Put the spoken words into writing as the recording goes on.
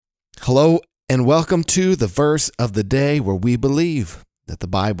Hello and welcome to the verse of the day, where we believe that the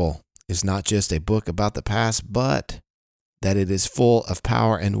Bible is not just a book about the past, but that it is full of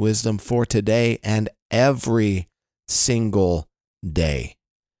power and wisdom for today and every single day.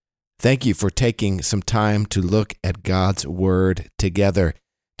 Thank you for taking some time to look at God's Word together.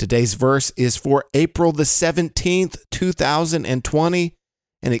 Today's verse is for April the 17th, 2020,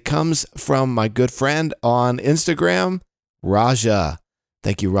 and it comes from my good friend on Instagram, Raja.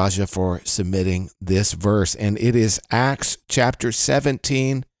 Thank you, Raja, for submitting this verse. And it is Acts chapter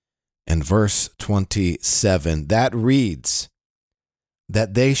 17 and verse 27. That reads,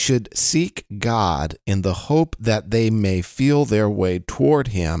 that they should seek God in the hope that they may feel their way toward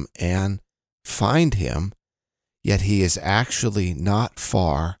him and find him, yet he is actually not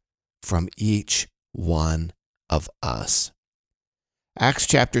far from each one of us. Acts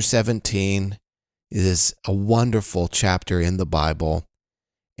chapter 17 is a wonderful chapter in the Bible.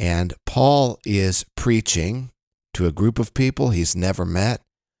 And Paul is preaching to a group of people he's never met,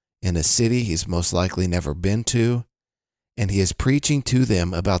 in a city he's most likely never been to, and he is preaching to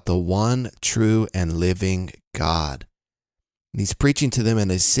them about the one true and living God. And he's preaching to them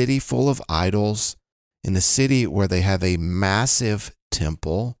in a city full of idols, in a city where they have a massive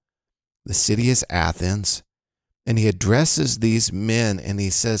temple. The city is Athens, and he addresses these men and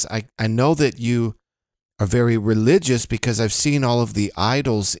he says, I know that you are very religious because I've seen all of the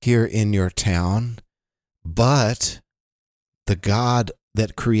idols here in your town, but the God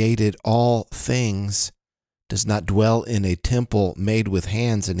that created all things does not dwell in a temple made with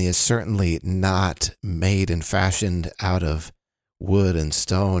hands, and he is certainly not made and fashioned out of wood and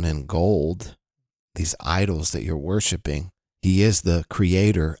stone and gold, these idols that you're worshiping. He is the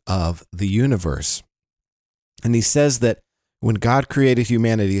creator of the universe. And he says that when God created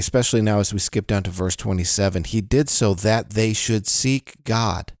humanity, especially now as we skip down to verse 27, he did so that they should seek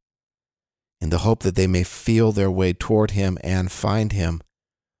God in the hope that they may feel their way toward him and find him,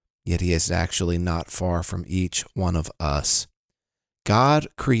 yet he is actually not far from each one of us. God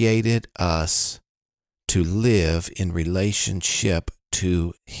created us to live in relationship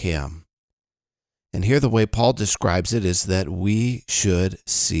to him. And here the way Paul describes it is that we should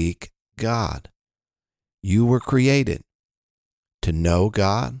seek God. You were created to know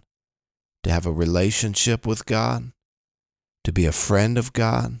God, to have a relationship with God, to be a friend of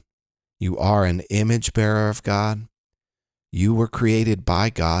God. You are an image bearer of God. You were created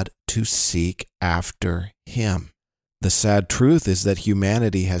by God to seek after him. The sad truth is that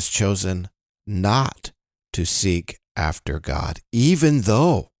humanity has chosen not to seek after God, even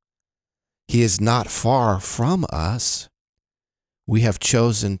though he is not far from us. We have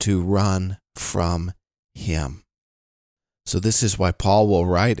chosen to run from him. So this is why Paul will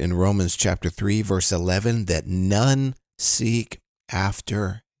write in Romans chapter 3, verse 11, that none seek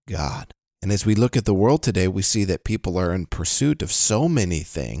after God. And as we look at the world today, we see that people are in pursuit of so many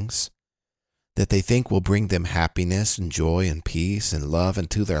things that they think will bring them happiness and joy and peace and love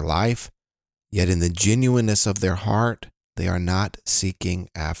into their life. Yet in the genuineness of their heart, they are not seeking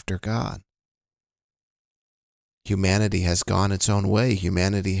after God. Humanity has gone its own way.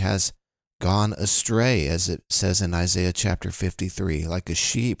 Humanity has gone astray, as it says in Isaiah chapter 53. Like a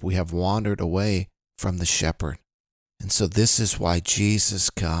sheep, we have wandered away from the shepherd. And so this is why Jesus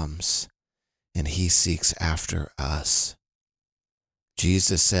comes and he seeks after us.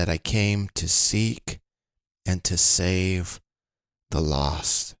 Jesus said, I came to seek and to save the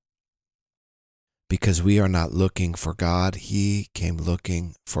lost. Because we are not looking for God, he came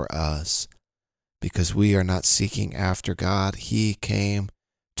looking for us. Because we are not seeking after God, he came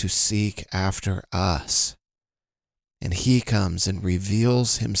to seek after us. And he comes and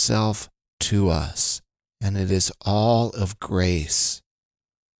reveals himself to us. And it is all of grace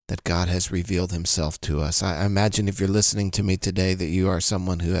that God has revealed himself to us. I imagine if you're listening to me today that you are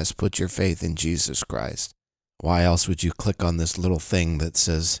someone who has put your faith in Jesus Christ. Why else would you click on this little thing that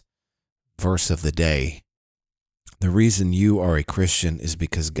says verse of the day? The reason you are a Christian is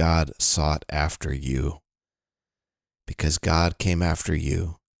because God sought after you. Because God came after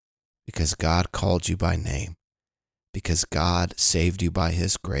you. Because God called you by name, because God saved you by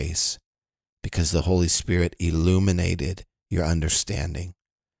his grace, because the Holy Spirit illuminated your understanding,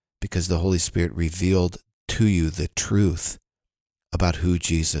 because the Holy Spirit revealed to you the truth about who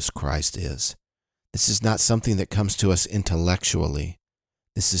Jesus Christ is. This is not something that comes to us intellectually.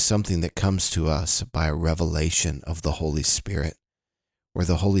 This is something that comes to us by a revelation of the Holy Spirit, where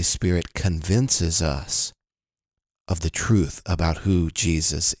the Holy Spirit convinces us of the truth about who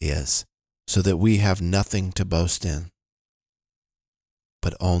Jesus is, so that we have nothing to boast in,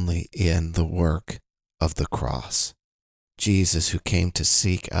 but only in the work of the cross. Jesus who came to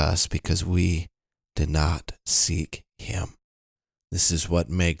seek us because we did not seek him. This is what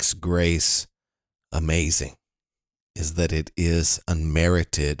makes grace amazing, is that it is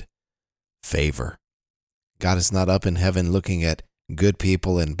unmerited favor. God is not up in heaven looking at good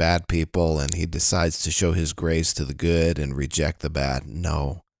people and bad people, and he decides to show his grace to the good and reject the bad.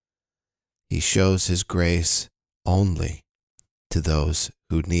 No, he shows his grace only to those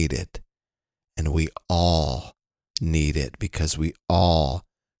who need it. And we all need it because we all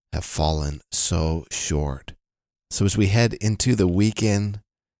have fallen so short. So as we head into the weekend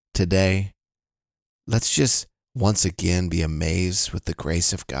today, let's just once again be amazed with the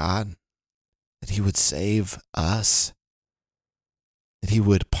grace of God, that he would save us, that he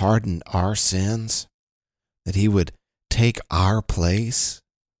would pardon our sins, that he would take our place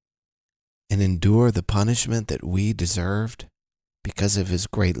and endure the punishment that we deserved because of his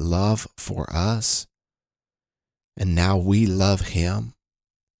great love for us. And now we love him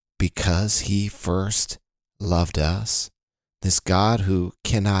because he first loved us. This God who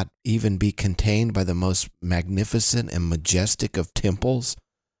cannot even be contained by the most magnificent and majestic of temples,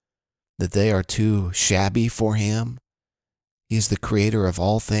 that they are too shabby for him. He is the creator of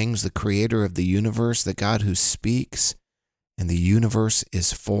all things, the creator of the universe, the God who speaks, and the universe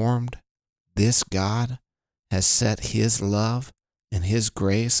is formed. This God has set his love and his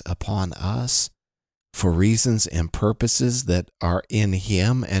grace upon us for reasons and purposes that are in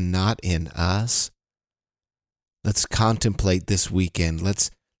him and not in us. Let's contemplate this weekend. Let's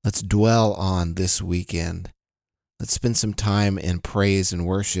dwell on this weekend. Let's spend some time in praise and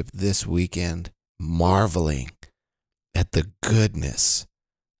worship this weekend, marveling at the goodness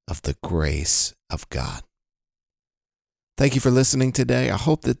of the grace of God. Thank you for listening today. I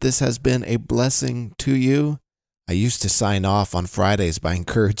hope that this has been a blessing to you. I used to sign off on Fridays by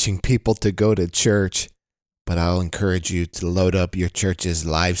encouraging people to go to church, but I'll encourage you to load up your church's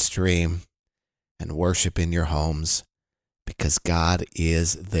live stream and worship in your homes, because God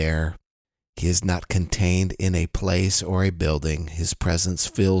is there. He is not contained in a place or a building. His presence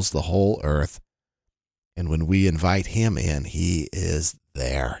fills the whole earth. And when we invite him in, he is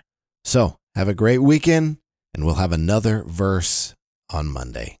there. So have a great weekend, and we'll have another verse on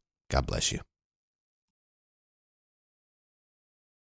Monday. God bless you.